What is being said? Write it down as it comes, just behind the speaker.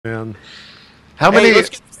Man, how many? Hey,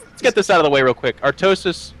 let's get this out of the way real quick.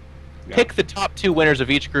 Artosis, pick the top 2 winners of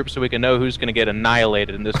each group so we can know who's going to get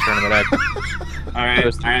annihilated in this tournament. Alright,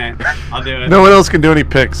 I'll do it. No one else can do any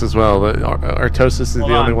picks as well. Artosis is the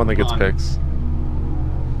only one that gets picks.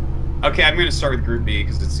 Okay, I'm going to start with Group B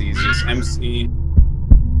because it's the easiest. MC.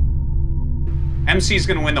 MC's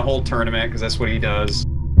going to win the whole tournament because that's what he does.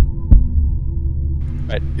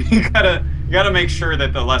 Right. You gotta make sure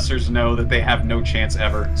that the lessers know that they have no chance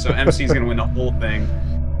ever. So MC's gonna win the whole thing.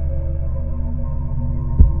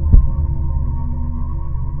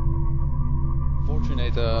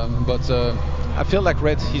 Fortunate, but I feel like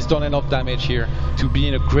Red, he's done enough damage here to be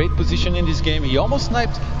in a great position in this game. He almost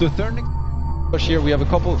sniped the third push here. We have a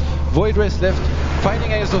couple Void Rays left.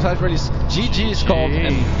 Fighting against those Hydralisks. GG is called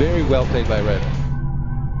and very well played by Red.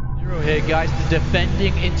 Here, guys, the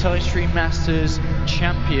defending Intel Extreme Masters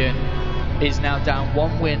champion is now down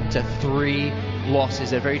 1 win to 3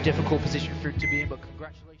 losses. A very difficult position for him to be in, but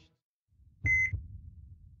congratulations.